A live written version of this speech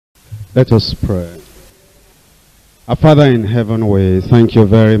Let us pray. Our Father in heaven, we thank you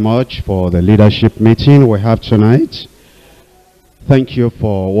very much for the leadership meeting we have tonight. Thank you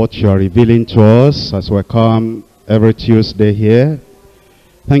for what you are revealing to us as we come every Tuesday here.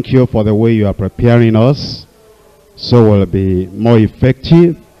 Thank you for the way you are preparing us so we'll be more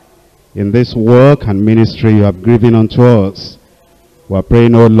effective in this work and ministry you have given unto us. We are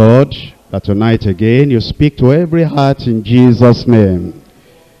praying, O Lord, that tonight again you speak to every heart in Jesus' name.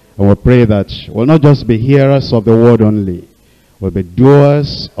 And we pray that we'll not just be hearers of the word only, we'll be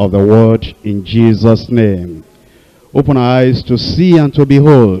doers of the word in Jesus' name. Open our eyes to see and to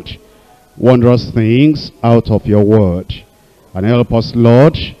behold wondrous things out of your word. And help us,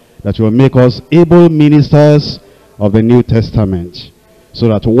 Lord, that you will make us able ministers of the New Testament, so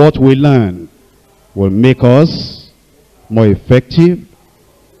that what we learn will make us more effective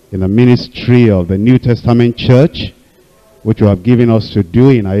in the ministry of the New Testament church, which you have given us to do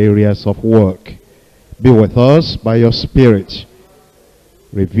in our areas of work. Be with us by your Spirit.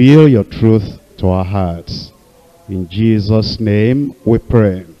 Reveal your truth to our hearts. In Jesus' name we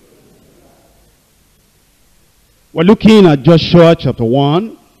pray. We're looking at Joshua chapter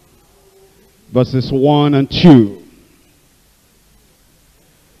 1, verses 1 and 2.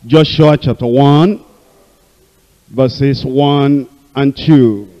 Joshua chapter 1, verses 1 and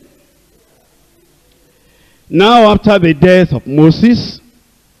 2. Now after the death of Moses,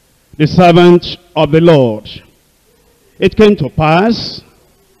 the servant of the Lord, it came to pass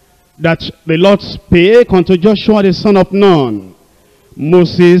that the Lord spake unto Joshua the son of Nun,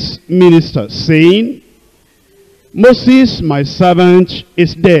 Moses' minister, saying, Moses my servant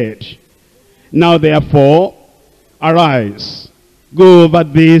is dead. Now therefore arise, go over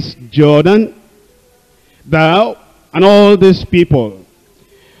this Jordan, thou and all these people,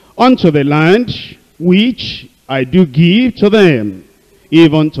 unto the land which I do give to them,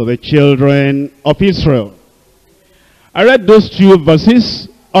 even to the children of Israel. I read those two verses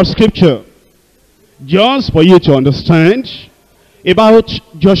of scripture just for you to understand about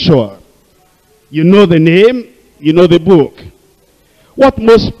Joshua. You know the name, you know the book. What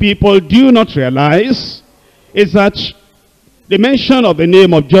most people do not realize is that the mention of the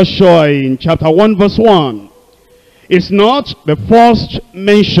name of Joshua in chapter 1 verse 1 is not the first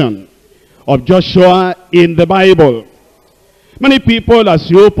mention of Joshua in the Bible. Many people, as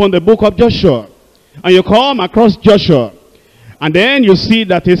you open the book of Joshua and you come across Joshua and then you see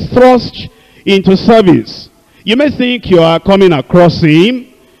that he's thrust into service, you may think you are coming across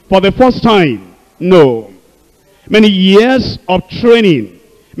him for the first time. No. Many years of training,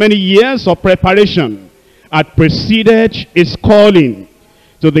 many years of preparation had preceded his calling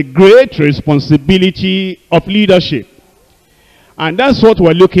to the great responsibility of leadership. And that's what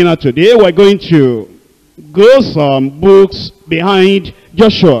we're looking at today. We're going to go some books behind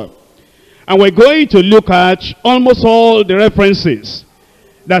Joshua. And we're going to look at almost all the references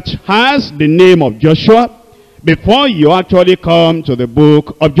that has the name of Joshua before you actually come to the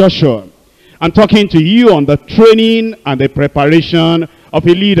book of Joshua. I'm talking to you on the training and the preparation of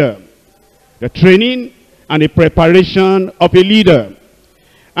a leader. The training and the preparation of a leader.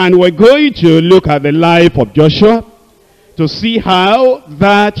 And we're going to look at the life of Joshua to see how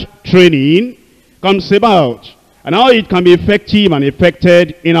that training comes about and how it can be effective and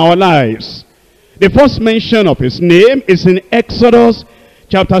effected in our lives. The first mention of his name is in Exodus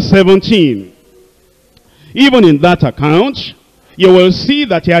chapter 17. Even in that account, you will see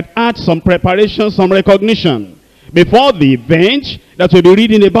that he had some preparation, some recognition before the event that we'll be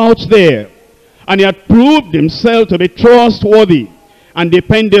reading about there. And he had proved himself to be trustworthy and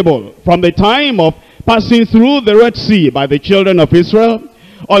dependable from the time of passing through the Red Sea by the children of Israel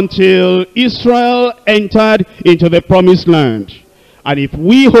until Israel entered into the promised land. And if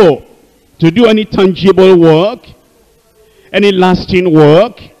we hope to do any tangible work, any lasting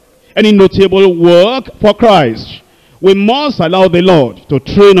work, any notable work for Christ, we must allow the Lord to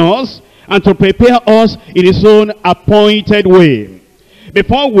train us and to prepare us in his own appointed way.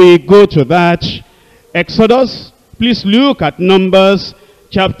 Before we go to that Exodus, please look at Numbers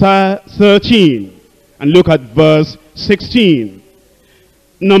chapter 13 and look at verse 16.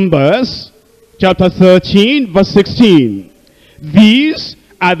 Numbers chapter 13 verse 16. These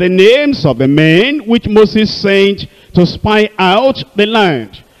are the names of the men which Moses sent to spy out the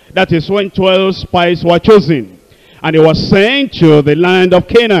land. That is when 12 spies were chosen. And they were sent to the land of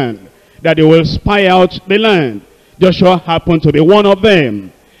Canaan, that they will spy out the land. Joshua happened to be one of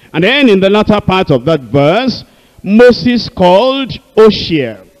them. And then in the latter part of that verse, Moses called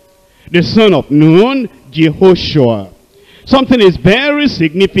Oshia, the son of Nun, Jehoshua. Something is very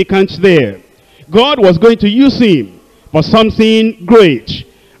significant there. God was going to use him for something great.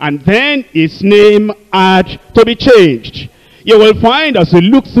 and then his name had to be changed. You will find as you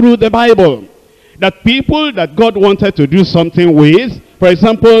look through the Bible that people that God wanted to do something with, for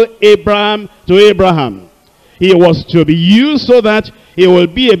example, Abraham to Abraham, he was to be used so that he will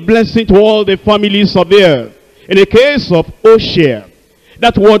be a blessing to all the families of the earth. In the case of Hosea,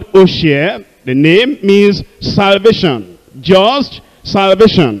 that word Hosea, the name means salvation, just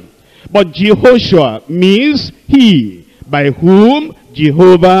salvation. But Jehoshua means he by whom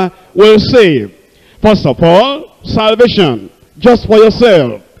Jehovah will save. First of all, salvation, just for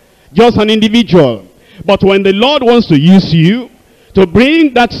yourself, just an individual. But when the Lord wants to use you to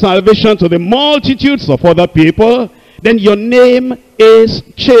bring that salvation to the multitudes of other people, then your name is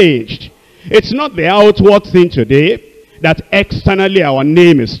changed. It's not the outward thing today that externally our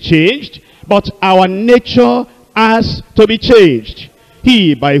name is changed, but our nature has to be changed.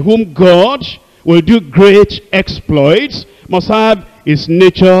 He by whom God will do great exploits must have his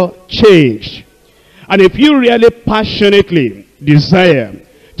nature changed. And if you really passionately desire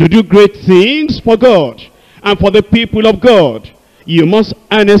to do great things for God and for the people of God, you must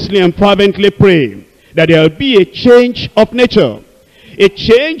earnestly and fervently pray that there will be a change of nature. A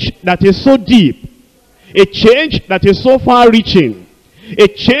change that is so deep. A change that is so far-reaching. A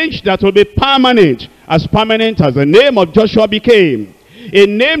change that will be permanent as the name of Joshua became. A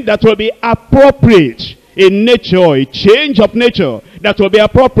name that will be appropriate in nature, a change of nature that will be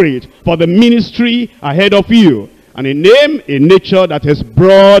appropriate for the ministry ahead of you. And a name, a nature that is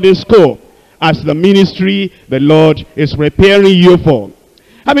broad in scope as the ministry the Lord is preparing you for.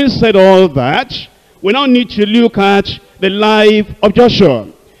 Having said all that, we now need to look at the life of Joshua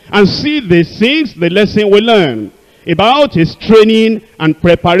and see the things, the lesson we learn about his training and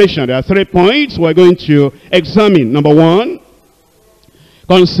preparation. There are 3 points we're going to examine. Number 1,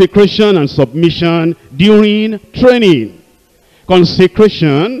 consecration and submission during training.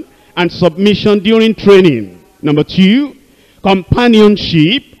 Consecration and submission during training. Number 2,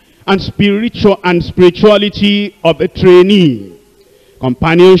 companionship and spirituality of the trainee.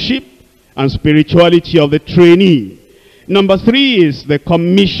 Companionship and spirituality of the trainee. Number 3 is the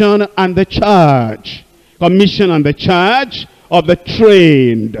commission and the charge. Commission and the charge of the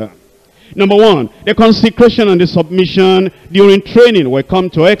trained. Number 1, the consecration and the submission during training. We come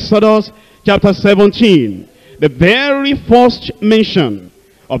to Exodus chapter 17. The very first mention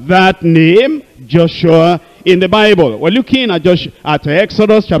of that name, Joshua, in the Bible. We're looking at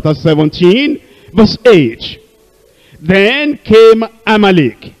Exodus chapter 17, verse 8. Then came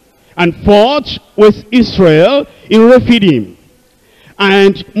Amalek and fought with Israel in Rephidim.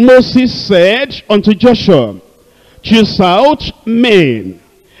 And Moses said unto Joshua, choose out men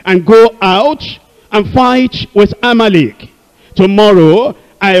and go out and fight with Amalek. Tomorrow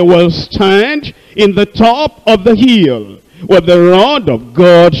I will stand in the top of the hill with the rod of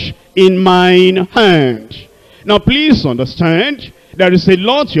God in mine hand. Now please understand, there is a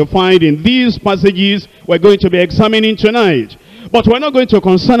lot you find in these passages we're going to be examining tonight. But we're not going to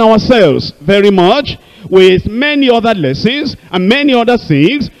concern ourselves very much with many other lessons and many other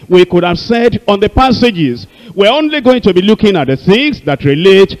things we could have said on the passages. We're only going to be looking at the things that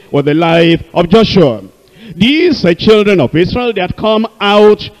relate with the life of Joshua. These children of Israel, they had come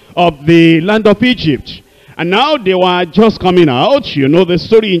out of the land of Egypt. And now they were just coming out. You know the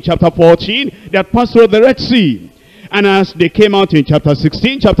story in chapter 14. They had passed through the Red Sea. And as they came out in chapter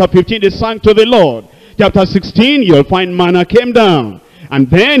 16, chapter 15, they sang to the Lord. Chapter 16, you'll find manna came down. And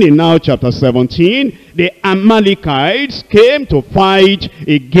then in now chapter 17, the Amalekites came to fight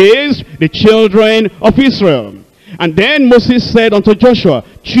against the children of Israel. And then Moses said unto Joshua,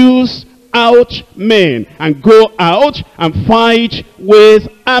 choose out men and go out and fight with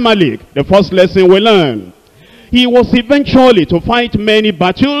Amalek. The first lesson we learn. He was eventually to fight many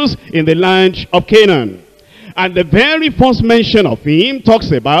battles in the land of Canaan. And the very first mention of him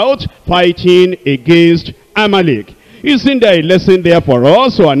talks about fighting against Amalek. Isn't there a lesson there for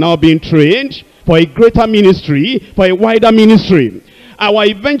us who are now being trained for a greater ministry, for a wider ministry? Our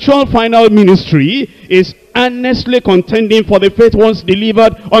eventual final ministry is earnestly contending for the faith once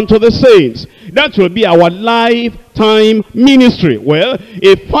delivered unto the saints. That will be our lifetime ministry. Well,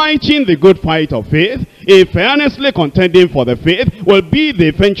 if fighting the good fight of faith, if earnestly contending for the faith will be the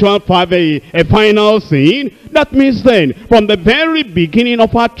eventual final thing, that means then, from the very beginning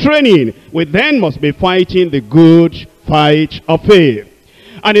of our training, we then must be fighting the good fight of faith.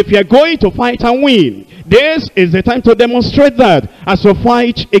 And if you're going to fight and win, this is the time to demonstrate that as you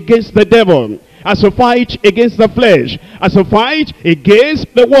fight against the devil. as a fight against the flesh, as a fight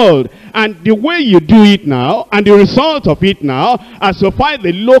against the world. And the way you do it now, and the result of it now, as you fight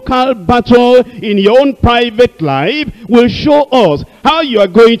the local battle in your own private life, will show us how you are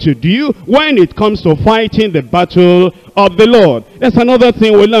going to do when it comes to fighting the battle of the Lord. That's another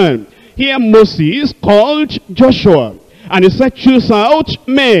thing we learn. Here Moses called Joshua, and he said, choose out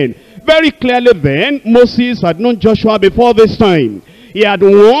men. Very clearly then, Moses had known Joshua before this time. He had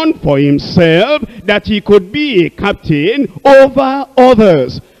won for himself that he could be a captain over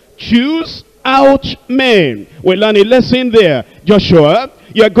others. Choose out men. We learn a lesson there. Joshua,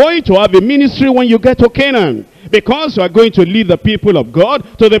 you are going to have a ministry when you get to Canaan, because you are going to lead the people of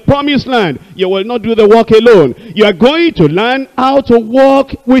God to the promised land. You will not do the work alone. You are going to learn how to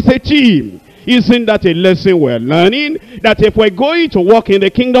work with a team. Isn't that a lesson we're learning? That if we're going to walk in the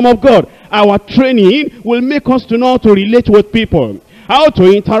kingdom of God, our training will make us to know how to relate with people, how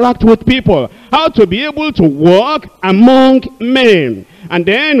to interact with people, how to be able to walk among men. And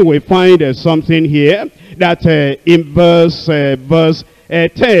then we find something here that in verse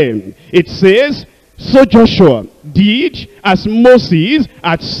 10, it says, so Joshua did as Moses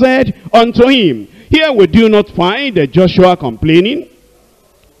had said unto him. Here we do not find Joshua complaining,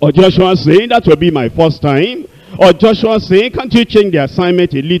 or Joshua saying, that will be my first time. Or Joshua saying, can't you change the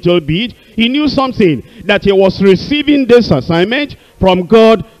assignment a little bit? He knew something, that he was receiving this assignment from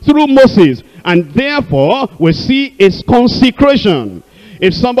God through Moses. And therefore, we see his consecration.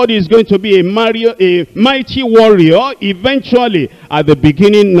 If somebody is going to be a mighty warrior, eventually, at the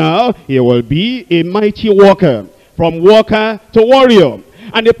beginning now, he will be a mighty walker. From walker to warrior.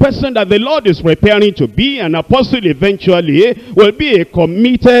 And the person that the Lord is preparing to be an apostle eventually will be a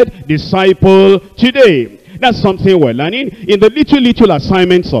committed disciple today. That's something we're learning in the little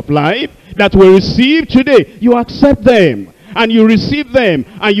assignments of life that we receive today. You accept them and you receive them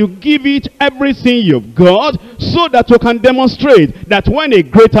and you give it everything you've got, so that you can demonstrate that when a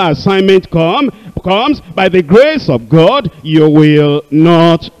greater assignment comes, by the grace of God, you will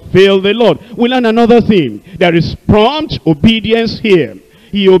not fail the Lord. We learn another thing. There is prompt obedience here.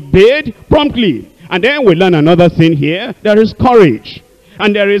 He obeyed promptly. And then we learn another thing here. There is courage.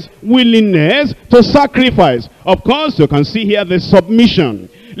 And there is willingness to sacrifice. Of course, you can see here the submission.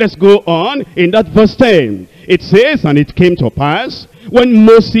 Let's go on in that verse 10. It says, and it came to pass, when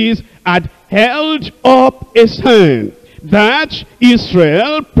Moses had held up his hand, that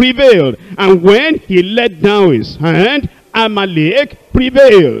Israel prevailed. And when he let down his hand, Amalek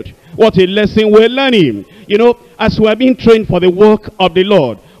prevailed. What a lesson we're learning. You know, as we are being trained for the work of the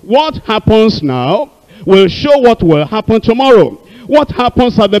Lord, what happens now will show what will happen tomorrow. What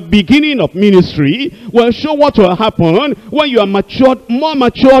happens at the beginning of ministry will show what will happen when you are matured, more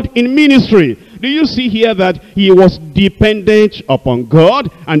matured in ministry. Do you see here that he was dependent upon God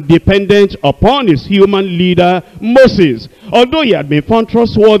and dependent upon his human leader, Moses? Although he had been found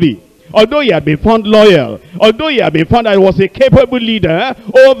trustworthy, although he had been found loyal, although he had been found that he was a capable leader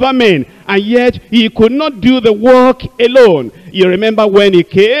over men, and yet he could not do the work alone. You remember when he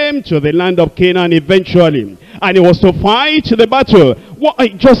came to the land of Canaan eventually, and he was to fight the battle. He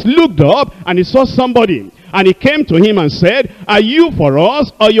just looked up and he saw somebody. And he came to him and said, are you for us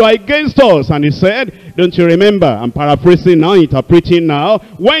or you are against us? And he said, don't you remember? I'm paraphrasing now, interpreting now.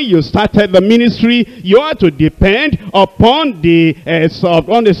 When you started the ministry, you are to depend upon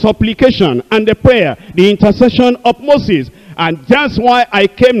the supplication and the prayer, the intercession of Moses. And that's why I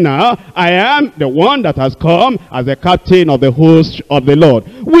came now. I am the one that has come as the captain of the host of the Lord.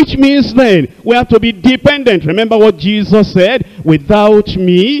 Which means then, we have to be dependent. Remember what Jesus said? Without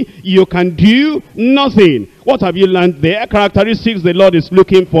me, you can do nothing. What have you learned there? Characteristics the Lord is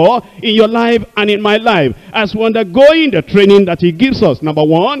looking for in your life and in my life, as we're undergoing the training that he gives us. Number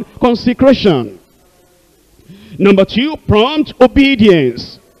one, consecration. Number two, prompt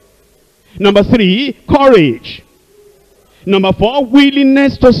obedience. Number three, courage. Number four,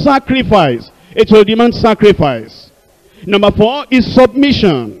 willingness to sacrifice. It will demand sacrifice. Number four is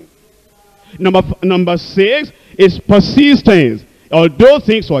submission. Number six is persistence. Although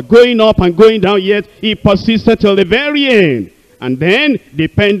things were going up and going down, yet he persisted till the very end. And then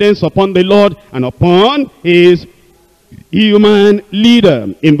dependence upon the Lord and upon his human leader.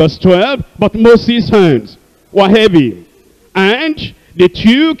 In verse 12, but Moses' hands were heavy, and they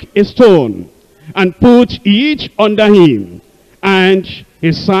took a stone and put it under him, and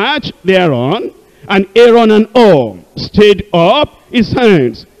he sat thereon, and Aaron and Hur stayed up his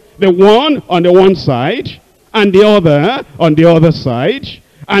hands, the one on the one side, and the other on the other side,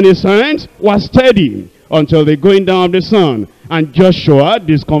 and his hands were steady until the going down of the sun. And Joshua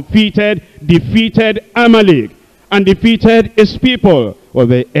defeated Amalek, and defeated his people with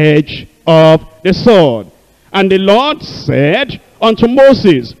the edge of the sword. And the Lord said unto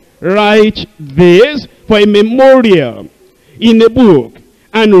Moses, write this for a memorial in a book,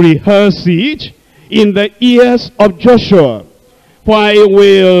 and rehearse it in the ears of Joshua. For I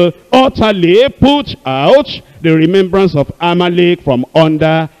will utterly put out the remembrance of Amalek from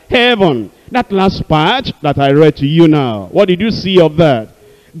under heaven. That last part that I read to you now, what did you see of that?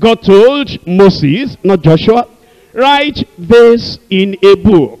 God told Moses, not Joshua, write this in a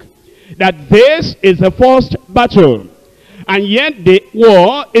book, that this is the first battle, and yet the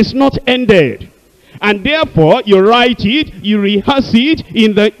war is not ended. And therefore, you write it, you rehearse it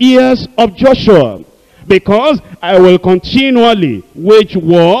in the ears of Joshua, because I will continually wage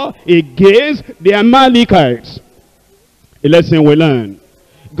war against the Amalekites. A lesson we learn.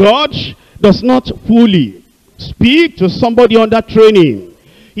 God does not fully speak to somebody under training.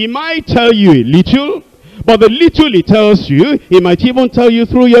 He might tell you a little, but the little he tells you, he might even tell you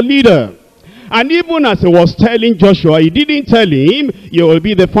through your leader. And even as he was telling Joshua, he didn't tell him, you will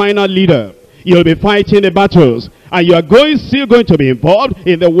be the final leader. You'll be fighting the battles. And you are still going to be involved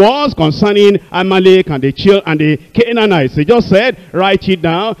in the wars concerning Amalek and the Canaanites. He just said, write it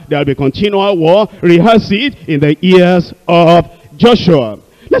down. There will be continual war. Rehearse it in the ears of Joshua.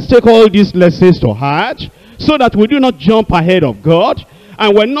 Let's take all these lessons to heart, so that we do not jump ahead of God.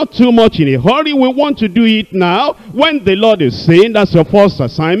 And we're not too much in a hurry. We want to do it now. When the Lord is saying that's your first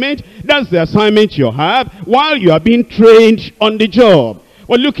assignment, that's the assignment you have while you are being trained on the job.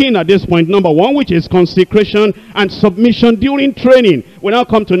 We're looking at this point number 1, which is consecration and submission during training. We now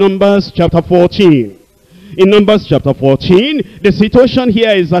come to Numbers chapter 14. In Numbers chapter 14, the situation here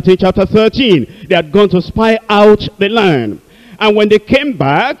is that in chapter 13, they had gone to spy out the land. And when they came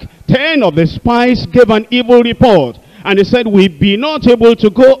back, 10 of the spies gave an evil report. And they said, we be not able to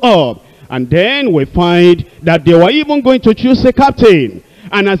go up. And then we find that they were even going to choose a captain.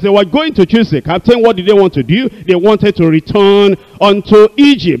 And as they were going to choose a captain, what did they want to do? They wanted to return unto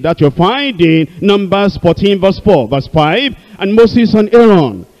Egypt. That you find in Numbers 14 verse 4, verse 5. And Moses and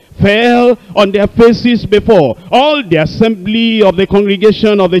Aaron fell on their faces before all the assembly of the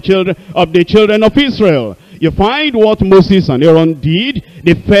congregation of the children of Israel. You find what Moses and Aaron did.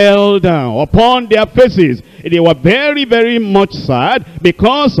 They fell down upon their faces. They were very, very much sad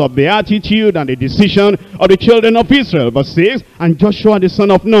because of the attitude and the decision of the children of Israel. Verse 6, and Joshua the son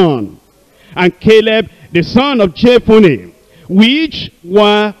of Nun, and Caleb the son of Jephunneh, which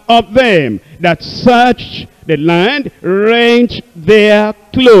were of them that searched the land, rent their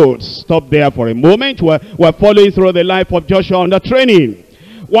clothes. Stop there for a moment. We're following through the life of Joshua under training.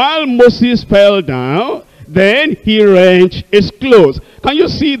 While Moses fell down, then he rent his clothes. Can you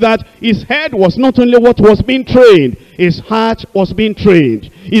see that his head was not only what was being trained, his heart was being trained,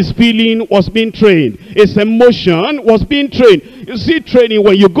 his feeling was being trained, his emotion was being trained. You see, training,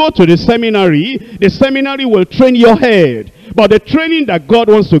 when you go to the seminary will train your head. But the training that God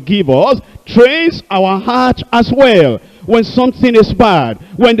wants to give us trains our heart as well. When something is bad,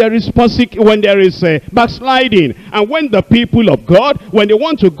 when there is backsliding, and when the people of God, when they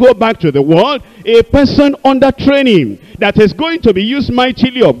want to go back to the world, a person under training that is going to be used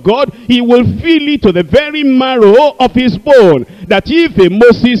mightily of God, he will feel it to the very marrow of his bone, that if a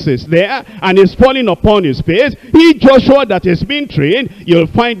Moses is there and is falling upon his face, he Joshua that is being trained, you'll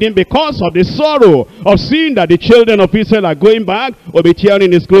find him, because of the sorrow of seeing that the children of Israel are going back, will be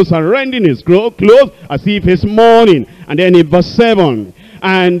tearing his clothes and rending his clothes as if he's mourning. And then in verse 7,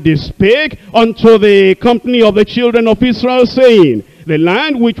 and they spake unto the company of the children of Israel, saying, the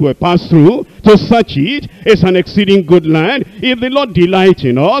land which we pass through to search it is an exceeding good land. If the Lord delight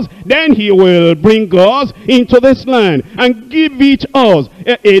in us, then he will bring us into this land and give it us,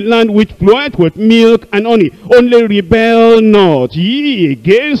 a land which floweth with milk and honey. Only rebel not ye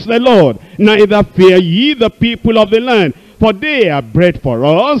against the Lord, neither fear ye the people of the land, for they are bread for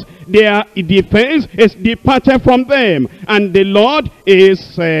us. Their defense is departed from them, and the Lord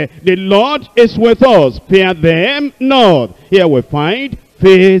is with us. Fear them not. Here we find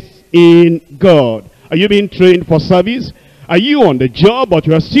faith in God. Are you being trained for service? Are you on the job, but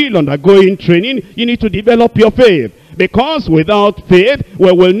you are still undergoing training? You need to develop your faith, because without faith we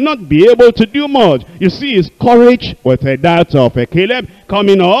will not be able to do much. You see his courage with that of Caleb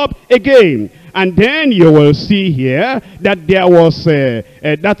coming up again. And then you will see here that there was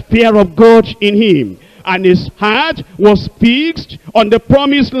that fear of God in him. And his heart was fixed on the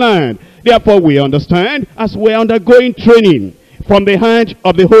promised land. Therefore we understand, as we are undergoing training from the hand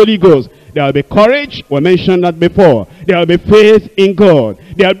of the Holy Ghost, There will be courage. We mentioned that before. There will be faith in God.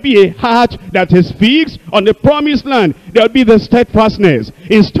 There will be a heart that is fixed on the promised land. There will be the steadfastness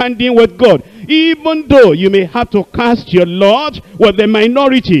in standing with God. Even though you may have to cast your lot with the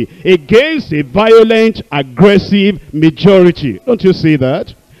minority against a violent, aggressive majority. Don't you see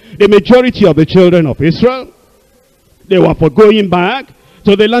that? The majority of the children of Israel, they were for going back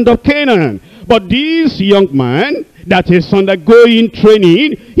to the land of Canaan. But this young man that is undergoing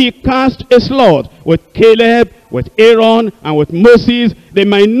training, he cast a slot with Caleb, with Aaron, and with Moses, the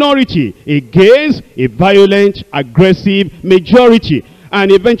minority, against a violent, aggressive majority.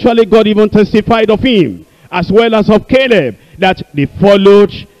 And eventually God even testified of him, as well as of Caleb, that they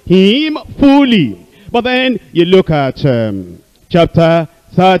followed him fully. But then you look at chapter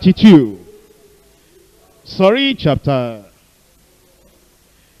 32.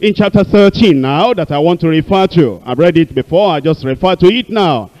 In chapter 13 now, that I want to refer to. I've read it before, I just refer to it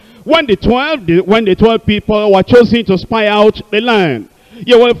now. When the 12 people were chosen to spy out the land,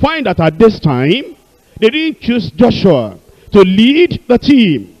 you will find that at this time, they didn't choose Joshua to lead the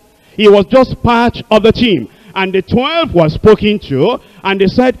team. He was just part of the team. And the 12 were spoken to, and they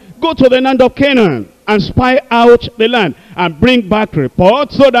said, go to the land of Canaan and spy out the land and bring back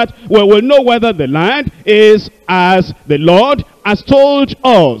reports so that we will know whether the land is as the Lord has told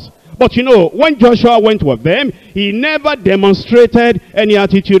us. But you know, when Joshua went with them, he never demonstrated any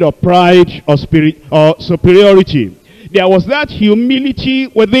attitude of pride or superiority. There was that humility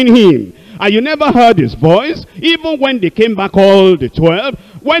within him. And you never heard his voice, even when they came back, all the 12.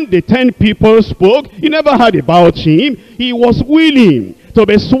 When the 10 people spoke, you never heard about him. He was willing to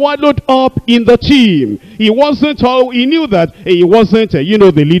be swallowed up in the team. He knew that he wasn't,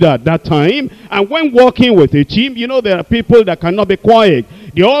 the leader at that time. And when working with a team, there are people that cannot be quiet.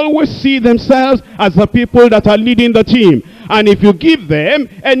 They always see themselves as the people that are leading the team. And if you give them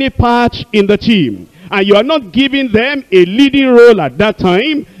any part in the team, and you are not giving them a leading role at that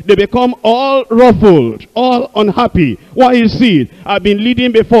time, they become all ruffled, all unhappy. Why is it? I've been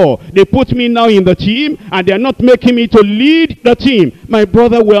leading before. They put me now in the team, and they are not making me to lead the team. My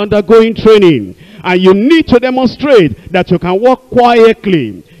brother, we're undergoing training. And you need to demonstrate that you can work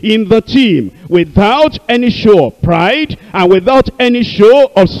quietly in the team without any show of pride and without any show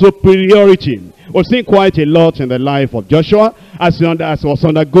of superiority. We've seen quite a lot in the life of Joshua as he was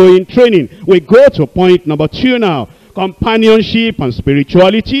undergoing training. We go to point number 2 now. Companionship and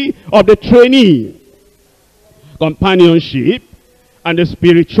spirituality of the trainee. Companionship and the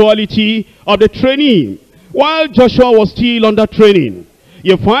spirituality of the trainee. While Joshua was still under training,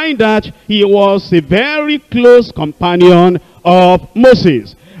 you find that he was a very close companion of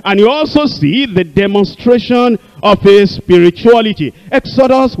Moses. And you also see the demonstration of his spirituality.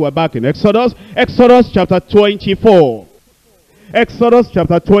 Exodus, we're back in Exodus. Exodus chapter 24. Exodus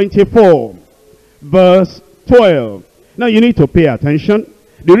chapter 24, verse 12. Now you need to pay attention.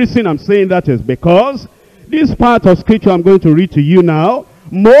 The reason I'm saying that is because this part of scripture I'm going to read to you now,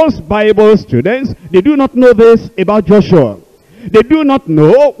 most Bible students, they do not know this about Joshua. They do not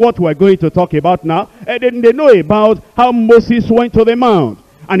know what we're going to talk about now. And then they know about how Moses went to the mount.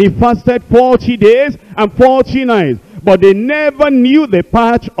 And he fasted 40 days and 40 nights. But they never knew the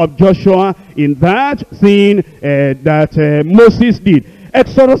part of Joshua in that thing that Moses did.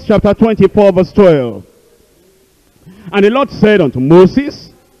 Exodus chapter 24 verse 12. And the Lord said unto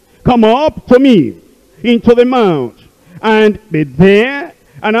Moses, come up to me into the mount, and be there,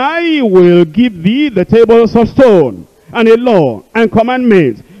 and I will give thee the tables of stone, and a law and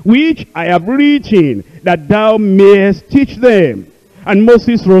commandments, which I have written, that thou mayest teach them. And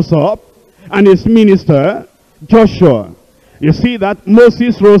Moses rose up, and his minister Joshua. You see that?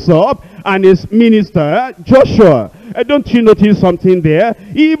 Moses rose up, and his minister Joshua. Don't you notice something there?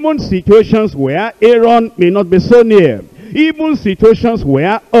 Even situations where Aaron may not be so near, even situations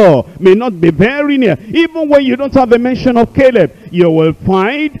where may not be very near, even when you don't have the mention of Caleb, you will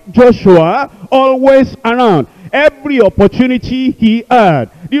find Joshua always around. Every opportunity he had.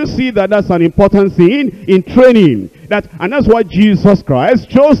 Do you see that that's an important thing in training? And that's why Jesus Christ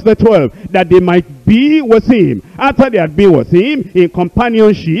chose the 12, that they might be with him. After they had been with him in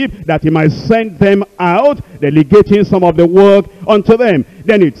companionship, that he might send them out, delegating some of the work unto them.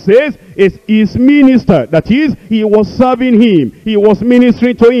 Then it says, it's his minister. That is, he was serving him. He was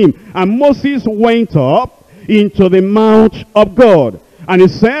ministering to him. And Moses went up into the mount of God. And he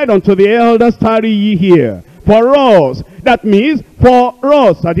said unto the elders, tarry ye here. For us, that means for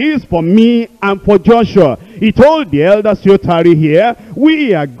us, that is for me and for Joshua, He told the elders, you tarry here,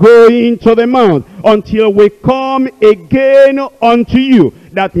 we are going to the mount until we come again unto you.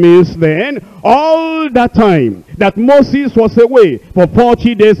 That means then, all that time that Moses was away for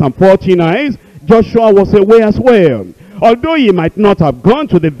 40 days and 40 nights, Joshua was away as well. Although he might not have gone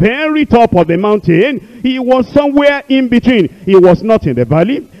to the very top of the mountain, he was somewhere in between. He was not in the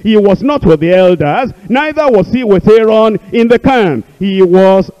valley. He was not with the elders. Neither was he with Aaron in the camp. He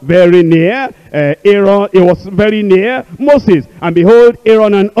was very near Aaron. He was very near Moses. And behold,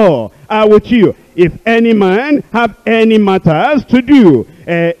 Aaron and Hur are with you. If any man have any matters to do,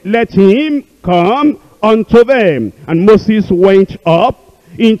 let him come unto them. And Moses went up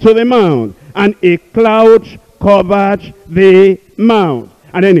into the mount, and a cloud covered the mount.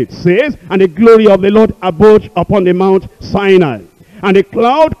 And then it says, and the glory of the Lord abode upon the Mount Sinai. And the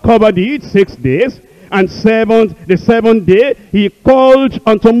cloud covered it 6 days, and the seventh day he called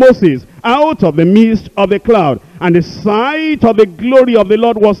unto Moses out of the midst of the cloud. And the sight of the glory of the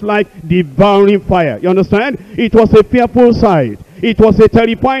Lord was like devouring fire. You understand? It was a fearful sight. It was a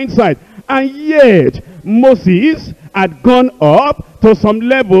terrifying sight. And yet, Moses had gone up to some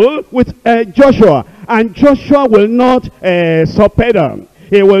level with Joshua. And Joshua will not subpedal.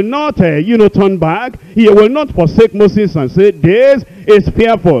 He will not, turn back. He will not forsake Moses and say, this is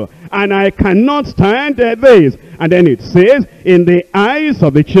fearful, and I cannot stand this. And then it says, in the eyes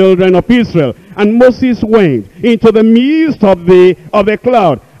of the children of Israel. And Moses went into the midst of the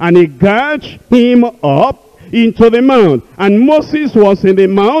cloud, and he gathered him up into the mount. And Moses was in the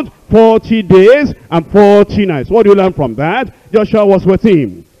mount 40 days and 40 nights. What do you learn from that? Joshua was with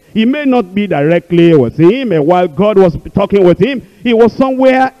him. He may not be directly with him, and while God was talking with him, he was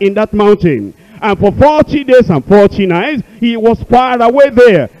somewhere in that mountain. And for 40 days and 40 nights, he was far away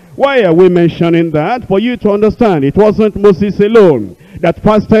there. Why are we mentioning that? For you to understand, it wasn't Moses alone that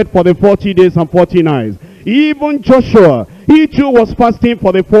fasted for the 40 days and 40 nights. Even Joshua, he too was fasting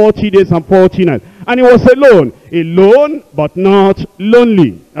for the 40 days and 40 nights. And he was alone but not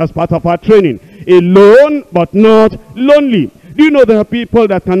lonely. As part of our training. Alone but not lonely. Do you know there are people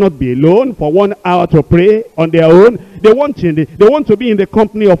that cannot be alone for 1 hour to pray on their own? They want to be in the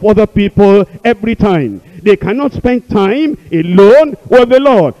company of other people every time. They cannot spend time alone with the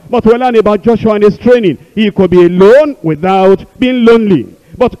Lord. But we learn about Joshua and his training. He could be alone without being lonely.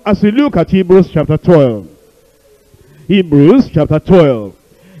 But as we look at Hebrews chapter 12. Hebrews chapter 12.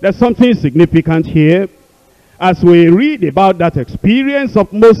 There's something significant here. As we read about that experience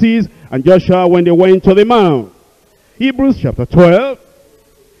of Moses and Joshua when they went to the mount. Hebrews chapter 12,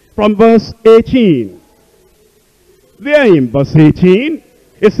 from verse 18. There in verse 18,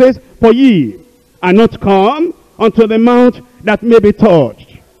 it says, for ye are not come unto the mount that may be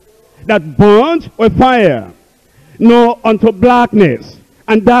touched, that burnt with fire, nor unto blackness,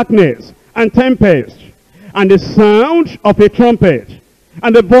 and darkness, and tempest, and the sound of a trumpet,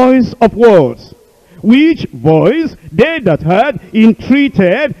 and the voice of words, which voice they that heard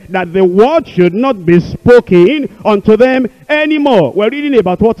entreated that the word should not be spoken unto them anymore. We're reading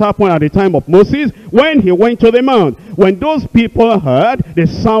about what happened at the time of Moses when he went to the mount. When those people heard the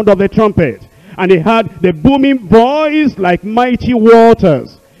sound of the trumpet, and they heard the booming voice like mighty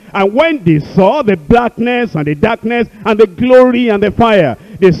waters. And when they saw the blackness and the darkness and the glory and the fire,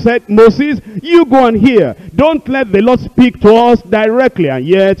 they said, Moses, you go and hear. Don't let the Lord speak to us directly. And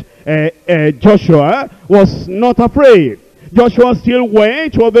yet, Joshua was not afraid. Joshua still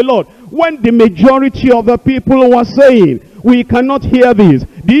went to the Lord. When the majority of the people were saying, we cannot hear this.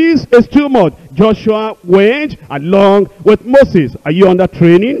 This is too much. Joshua went along with Moses. Are you under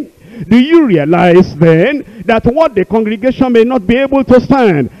training? Do you realize then that what the congregation may not be able to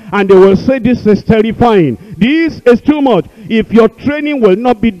stand, and they will say this is terrifying, this is too much. If your training will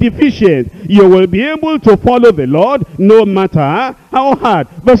not be deficient, you will be able to follow the Lord no matter how hard.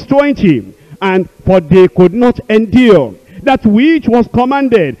 Verse 20, and for they could not endure that which was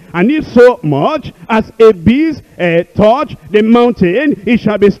commanded, and if so much as a beast touch the mountain, it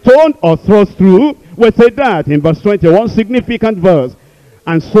shall be stoned or thrust through with a dart. In verse 21, significant verse.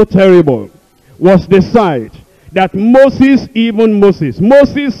 And so terrible was the sight that Moses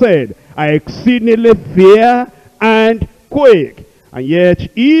said, I exceedingly fear and quake. And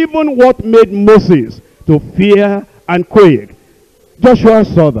yet, even what made Moses to fear and quake, Joshua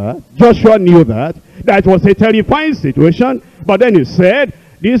saw that. Joshua knew that it was a terrifying situation. But then he said,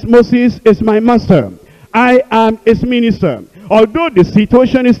 this Moses is my master. I am his minister. Although the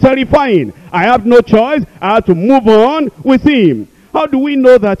situation is terrifying, I have no choice. I have to move on with him. How do we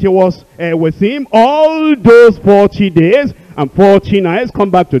know that he was with him all those 40 days and 40 nights?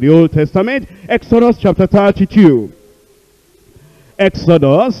 Come back to the Old Testament. Exodus chapter 32.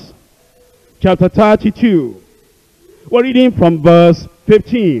 Exodus chapter 32. We're reading from verse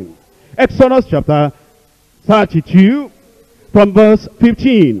 15. Exodus chapter 32 from verse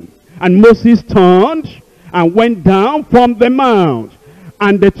 15. And Moses turned and went down from the mount,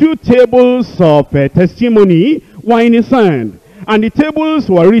 and the 2 tables of testimony were in his hand. And the tables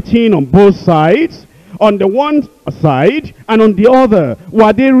were written on both sides. On the one side and on the other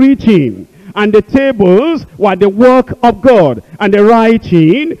were they written. And the tables were the work of God, and the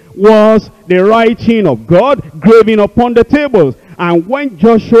writing was the writing of God graven upon the tables. And when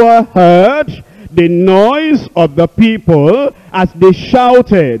Joshua heard the noise of the people as they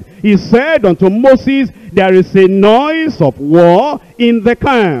shouted, he said unto Moses, there is a noise of war in the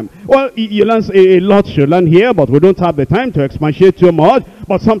camp. Well, you learn a lot you learn here, but we don't have the time to expatiate too much.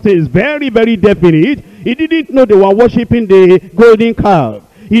 But something is very, very definite. He didn't know they were worshiping the golden calf.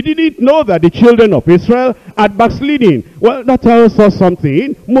 He didn't know that the children of Israel had backslidden. Well, that tells us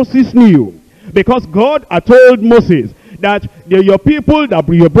something Moses knew. Because God had told Moses that your people that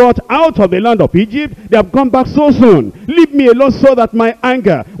you brought out of the land of Egypt, they have gone back so soon. Leave me alone so that my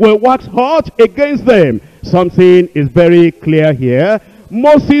anger will wax hot against them. Something is very clear here.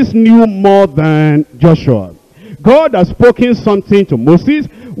 Moses knew more than Joshua. God has spoken something to Moses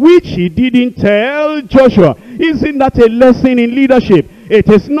which he didn't tell Joshua. Isn't that a lesson in leadership? It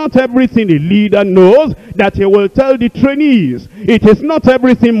is not everything a leader knows that he will tell the trainees. It is not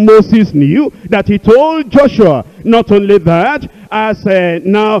everything Moses knew that he told Joshua. Not only that, as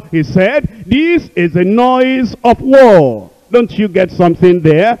now he said, this is a noise of war. Don't you get something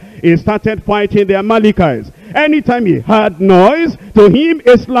there? He started fighting the Amalekites. Anytime he heard noise, to him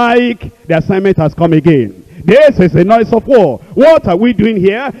it's like the assignment has come again. This is a noise of war. What are we doing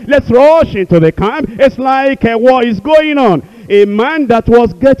here? Let's rush into the camp. It's like a war is going on. A man that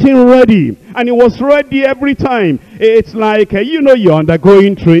was getting ready, and he was ready every time. It's like, you're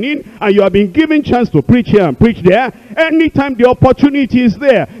undergoing training, and you have been given chance to preach here and preach there. Anytime the opportunity is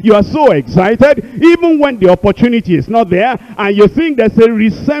there, you are so excited, even when the opportunity is not there, and you think there's a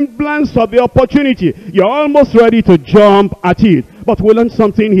resemblance of the opportunity. You're almost ready to jump at it. But we learned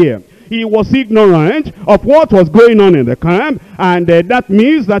something here. He was ignorant of what was going on in the camp, and that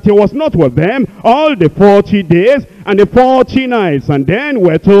means that he was not with them all the 40 days and the 40 nights. And then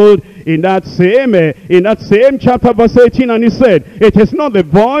we're told in that same chapter verse 18, and he said, it is not the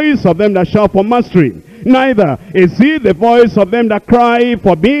voice of them that shout for mastery, neither is it the voice of them that cry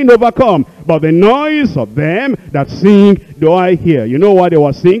for being overcome, but the noise of them that sing do I hear. You know what they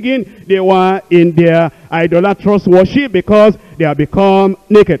were singing? They were in their idolatrous worship because they have become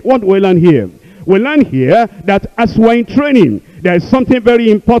naked. What do we learn here? We learn here that as we're in training, there is something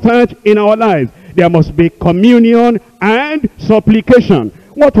very important in our lives. There must be communion and supplication.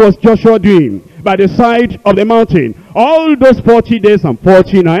 What was Joshua doing by the side of the mountain? All those 40 days and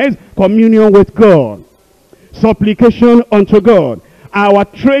 40 nights, communion with God. Supplication unto God. Our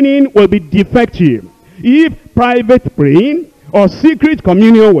training will be defective if private praying or secret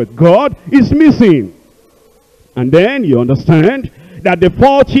communion with God is missing. And then you understand that the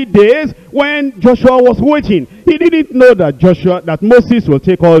 40 days when Joshua was waiting, he didn't know that Moses will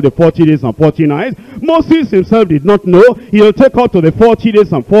take all the 40 days and 40 nights. Moses himself did not know he'll take out to the 40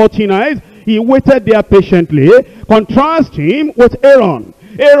 days and 40 nights. He waited there patiently. Contrast him with Aaron.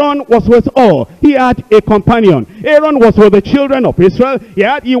 Aaron was with all. He had a companion. Aaron was with the children of Israel.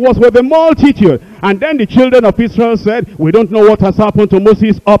 He was with the multitude. And then the children of Israel said, we don't know what has happened to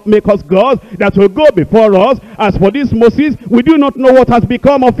Moses. Up make us gods that will go before us. As for this Moses, we do not know what has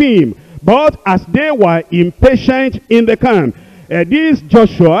become of him. But as they were impatient in the camp, this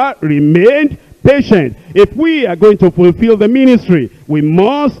Joshua remained patient. If we are going to fulfill the ministry, we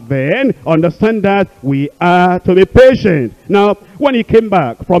must then understand that we are to be patient. Now, when he came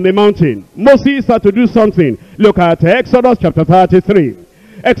back from the mountain, Moses had to do something. Look at Exodus chapter 33.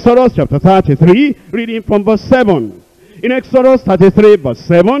 Exodus chapter 33, reading from verse 7. In Exodus 33 verse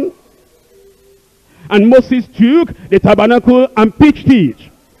 7, and Moses took the tabernacle and pitched it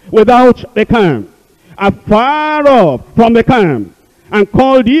without the camp, afar off from the camp, and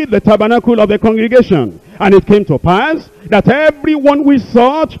called it the tabernacle of the congregation. And it came to pass that everyone we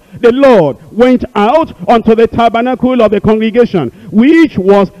sought the Lord went out unto the tabernacle of the congregation, which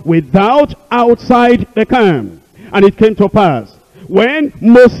was without outside the camp. And it came to pass, when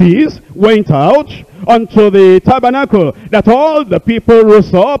Moses went out unto the tabernacle, that all the people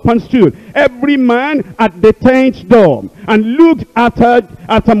rose up and stood, every man at the tent door, and looked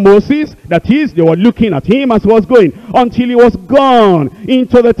after Moses. That is, they were looking at him as he was going, until he was gone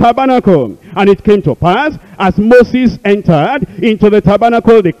into the tabernacle. And it came to pass, as Moses entered into the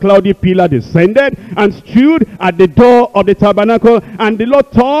tabernacle, the cloudy pillar descended and stood at the door of the tabernacle. And the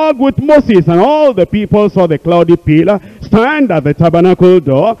Lord talked with Moses, and all the people saw the cloudy pillar stand at the tabernacle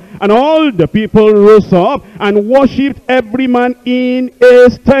door. And all the people rose up and worshipped, every man in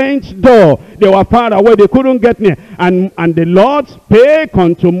his tent door. They were far away, they couldn't get near. And the Lord spake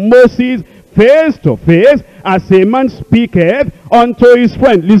unto Moses face to face, as a man speaketh unto his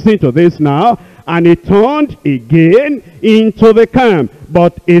friend. Listen to this now. And he turned again into the camp.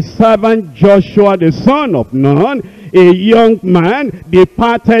 But his servant Joshua the son of Nun, a young man,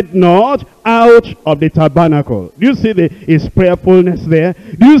 departed not out of the tabernacle. Do you see his prayerfulness there?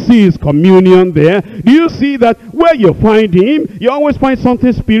 Do you see his communion there? Do you see that where you find him, you always find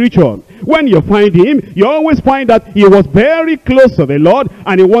something spiritual? When you find him, you always find that he was very close to the Lord,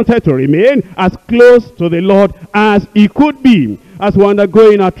 and he wanted to remain as close to the Lord as he could be. As we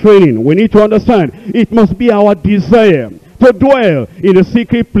undergo in our training, we need to understand, it must be our desire to dwell in the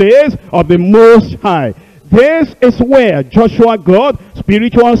secret place of the Most High. This is where Joshua got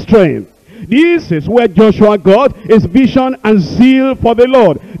spiritual strength. This is where Joshua got his vision and zeal for the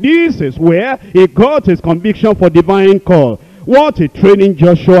Lord. This is where he got his conviction for divine call. What a training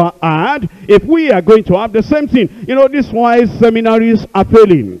Joshua had. If we are going to have the same thing, you know, this is why seminaries are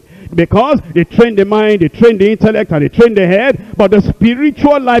failing. Because they train the mind, they train the intellect, and they train the head. But the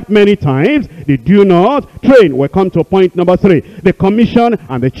spiritual life, many times, they do not train. We come to point number 3. The commission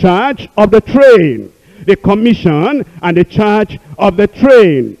and the charge of the train. The commission and the charge of the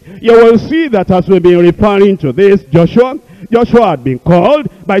train. You will see that as we've been referring to this, Joshua had been called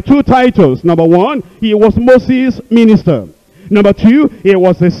by 2 titles. Number 1, he was Moses' minister. Number 2, he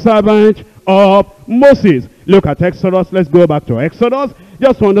was a servant of Moses. Look at Exodus. Let's go back to Exodus,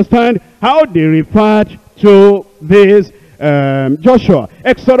 just to understand how they referred to this Joshua.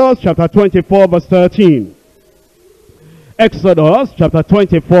 Exodus chapter 24, verse 13. Exodus chapter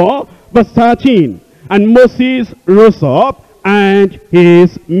 24, verse 13. And Moses rose up, and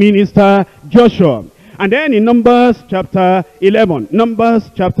his minister Joshua. And then in Numbers chapter 11, Numbers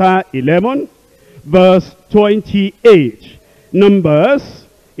chapter 11, verse 28. Numbers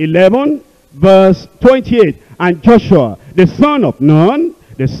 11, verse 28. And Joshua, the son of Nun,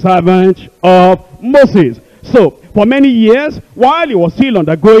 the servant of Moses. So, for many years, while he was still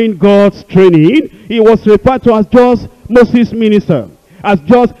undergoing God's training, he was referred to as just Moses' minister, as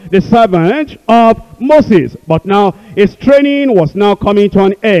just the servant of Moses. But now, his training was now coming to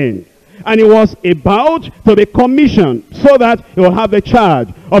an end. And he was about to be commissioned, so that he will have the charge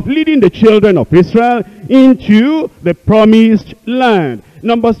of leading the children of Israel into the promised land.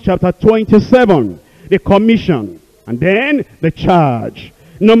 Numbers chapter 27, the commission, and then the charge.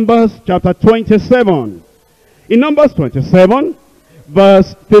 Numbers chapter 27. In Numbers 27,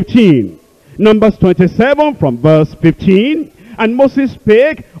 verse 15. Numbers 27 from verse 15. And Moses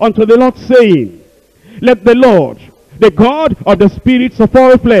spake unto the Lord, saying, Let the Lord, the God of the spirits of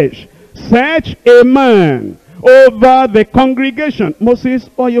all flesh, set a man over the congregation. Moses,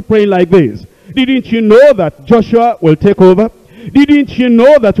 why are you praying like this? Didn't you know that Joshua will take over? Didn't you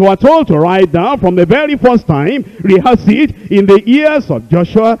know that you are told to write down from the very first time, rehearse it in the ears of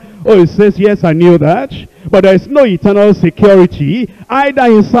Joshua? Oh, it says, yes, I knew that. But there is no eternal security, either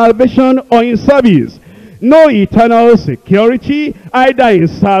in salvation or in service. No eternal security, either in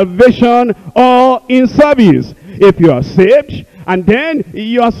salvation or in service. If you are saved, and then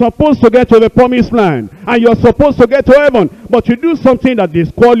you are supposed to get to the promised land, and you are supposed to get to heaven, but you do something that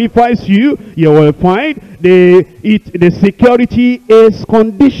disqualifies you, you will find the security is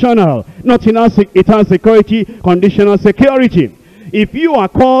conditional. Not eternal security, conditional security. If you are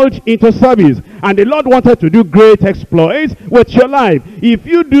called into service, and the Lord wanted to do great exploits with your life, if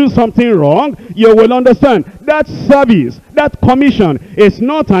you do something wrong, you will understand that service, that commission, is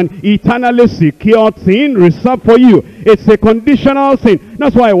not an eternally secure thing reserved for you. It's a conditional thing.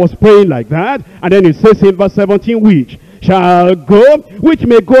 That's why I was praying like that. And then it says in verse 17, which shall go, which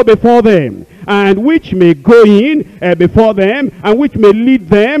may go before them, and which may go in before them, and which may lead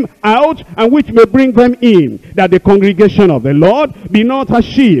them out, and which may bring them in, that the congregation of the Lord be not as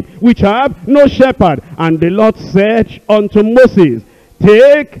sheep, which have no shepherd. And the Lord said unto Moses,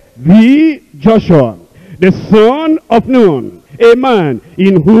 Take thee Joshua, the son of Nun, a man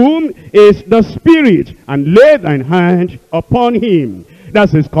in whom is the Spirit, and lay thine hand upon him.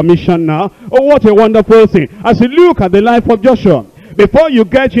 That's his commission now. Oh, what a wonderful thing. As you look at the life of Joshua, before you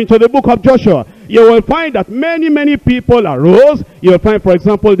get into the book of Joshua, you will find that many people arose. You'll find, for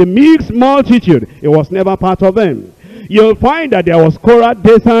example, the mixed multitude. It was never part of them. You'll find that there was Korah,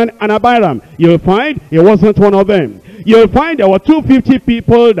 Dathan, and Abiram. You'll find it wasn't one of them. You'll find there were 250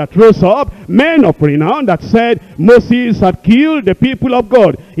 people that rose up, men of renown, that said Moses had killed the people of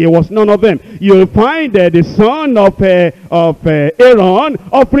God. He was none of them. You'll find the son of Aaron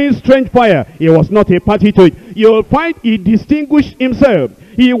offering strange fire. He was not a party to it. You'll find he distinguished himself.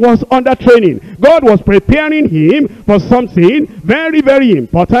 He was under training. God was preparing him for something very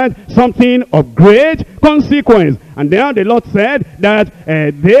important, something of great consequence. And then the Lord said that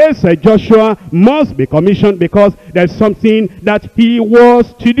this Joshua must be commissioned because there's something that he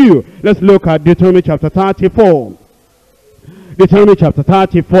was to do. Let's look at Deuteronomy chapter 34. Deuteronomy chapter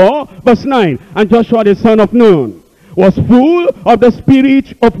 34, verse 9. And Joshua the son of Nun was full of the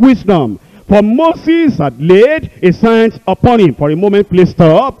spirit of wisdom, for Moses had laid his hands upon him. For a moment, please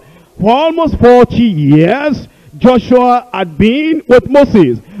stop. For almost 40 years, Joshua had been with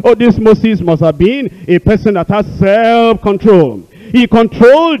Moses. Oh, this Moses must have been a person that has self-control. He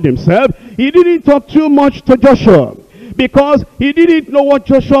controlled himself. He didn't talk too much to Joshua, because he didn't know what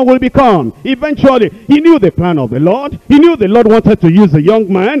Joshua will become. Eventually, he knew the plan of the Lord. He knew the Lord wanted to use the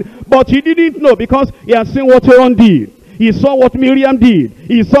young man, but he didn't know because he had seen what Aaron did. He saw what Miriam did.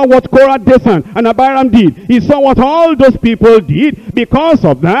 He saw what Korah, Dathan, and Abiram did. He saw what all those people did. Because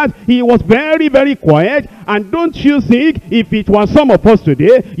of that, he was very quiet. And don't you think, if it was some of us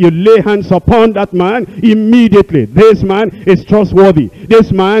today, you lay hands upon that man immediately. This man is trustworthy.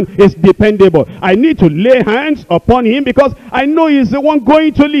 This man is dependable. I need to lay hands upon him because I know he's the one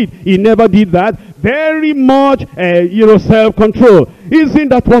going to lead. He never did that. Very much, self-control. Isn't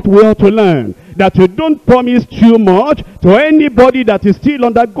that what we ought to learn? That you don't promise too much to anybody that is still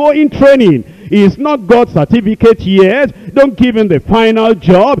undergoing training. He is not God's certificate yet. Don't give him the final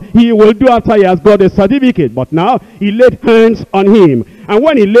job. He will do after he has got a certificate. But now, he laid hands on him. And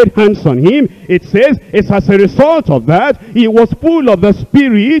when he laid hands on him, it says, it's as a result of that, he was full of the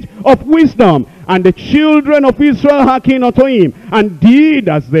spirit of wisdom. And the children of Israel hearkened unto him, and did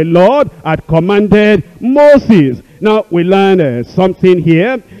as the Lord had commanded Moses. Now, we learn something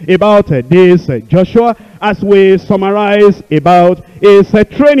here about this Joshua as we summarize about his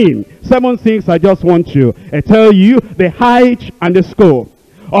training. 7 things I just want to tell you, the height and the scope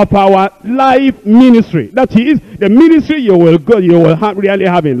of our life ministry. That is, the ministry you will really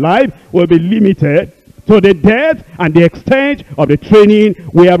have in life will be limited to the depth and the extent of the training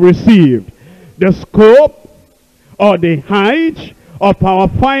we have received. The scope or the height of our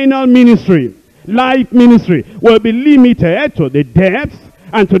final ministry, life ministry, will be limited to the depth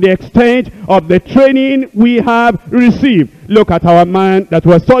and to the extent of the training we have received. Look at our man that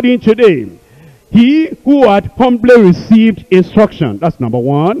we're studying today. He who had humbly received instruction. That's number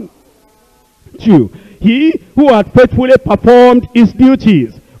 1. 2, he who had faithfully performed his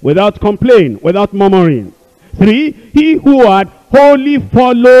duties without complaint, without murmuring. 3, he who had wholly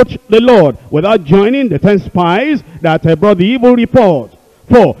followed the Lord without joining the 10 spies that brought the evil report.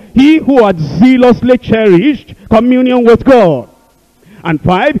 4, he who had zealously cherished communion with God. And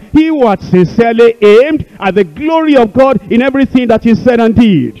 5, he who had sincerely aimed at the glory of God in everything that he said and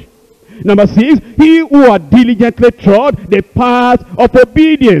did. Number 6, he who had diligently trod the path of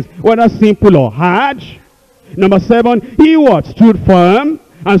obedience, whether simple or hard. Number 7, he who had stood firm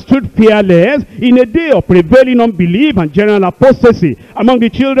and stood fearless in a day of prevailing unbelief and general apostasy among the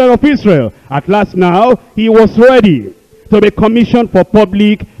children of Israel. At last now, he was ready to be commissioned for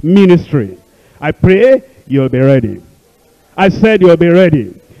public ministry. I pray you'll be ready. I said you'll be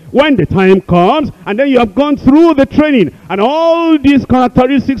ready. When the time comes, and then you have gone through the training, and all these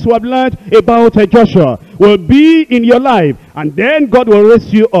characteristics we have learned about Joshua will be in your life, and then God will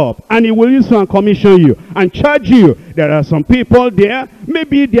raise you up, and he will use you and commission you, and charge you. There are some people there,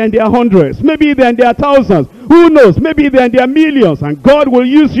 maybe they're in their hundreds, maybe they're in their thousands, who knows, maybe they're in their millions, and God will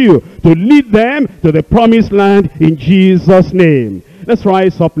use you to lead them to the promised land in Jesus' name. Let's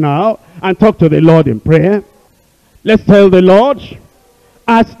rise up now and talk to the Lord in prayer. Let's tell the Lord,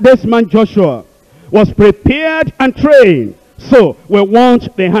 as this man Joshua was prepared and trained, so we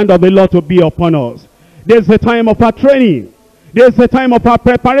want the hand of the Lord to be upon us. There's the time of our training. There's the time of our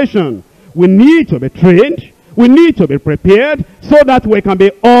preparation. We need to be trained. We need to be prepared so that we can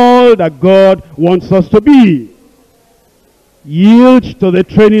be all that God wants us to be. Yield to the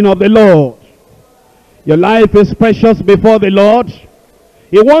training of the Lord. Your life is precious before the Lord.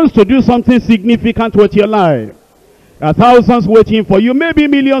 He wants to do something significant with your life. There are thousands waiting for you. Maybe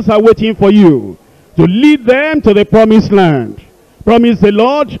millions are waiting for you to lead them to the promised land. Promise the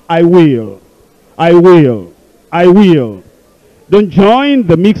Lord, I will. I will. I will. Don't join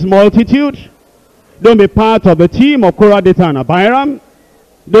the mixed multitude. Don't be part of the team of Korah, Dathan, and Abiram.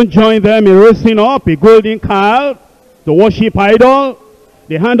 Don't join them in raising up a golden calf to worship idol.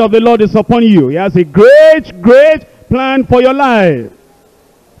 The hand of the Lord is upon you. He has a great, great plan for your life.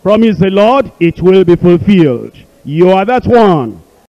 Promise the Lord, it will be fulfilled. You are that one.